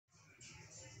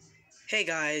Hey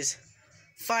guys,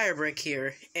 Firebrick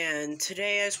here, and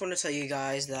today I just want to tell you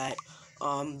guys that,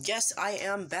 yes, I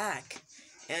am back,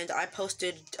 and I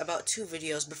posted about 2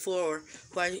 videos before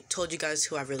where I told you guys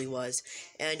who I really was,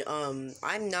 and,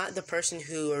 I'm not the person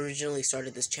who originally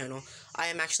started this channel. I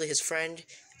am actually his friend.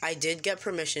 I did get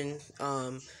permission,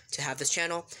 to have this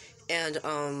channel, and,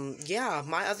 yeah,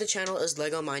 my other channel is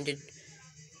Lego Minded,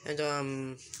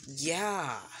 and,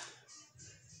 yeah.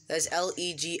 That's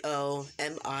LEGOMINDED.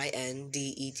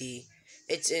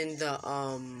 It's in the,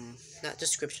 not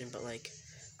description, but, like,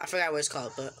 I forgot what it's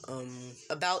called, but,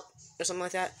 about, or something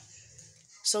like that.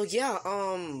 So, yeah,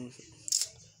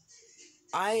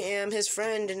 I am his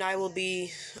friend, and I will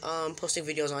be, posting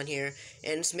videos on here,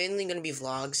 and it's mainly gonna be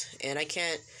vlogs, and I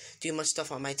can't do much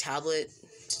stuff on my tablet,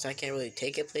 since I can't really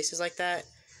take it places like that,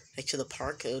 like to the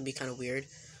park. It would be kind of weird.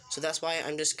 So that's why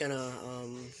I'm just gonna,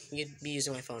 be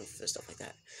using my phone for stuff like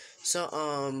that.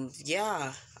 So,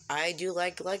 yeah, I do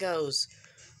like Legos,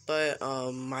 but,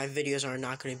 my videos are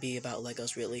not gonna be about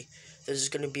Legos, really. They're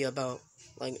just gonna be about,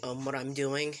 like, what I'm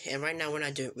doing, and right now we're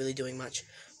not really doing much,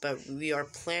 but we are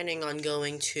planning on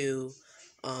going to,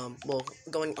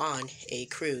 going on a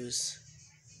cruise.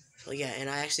 So, yeah, and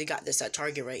I actually got this at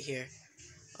Target right here.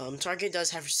 Target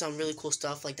does have some really cool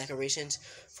stuff, like decorations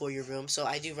for your room, so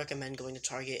I do recommend going to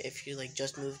Target if you, like,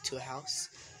 just moved to a house.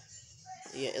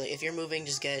 Yeah, like, if you're moving,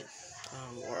 just get,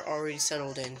 or already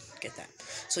settled in, get that.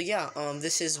 So, yeah,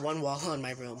 this is one wall on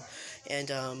my room,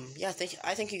 and, yeah,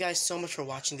 I thank you guys so much for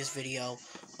watching this video,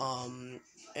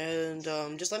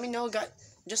 just let me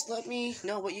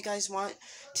know, what you guys want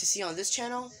to see on this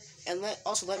channel, and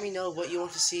also let me know what you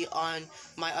want to see on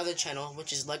my other channel,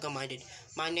 which is Lego Minded.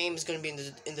 My name is going to be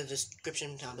in the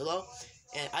description down below,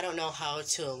 and I don't know how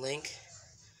to link.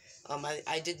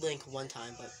 I did link one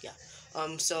time, but yeah.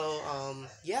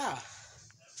 Yeah.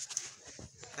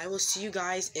 I will see you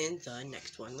guys in the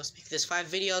next one. Let's make this 5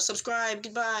 videos. Subscribe.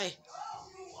 Goodbye.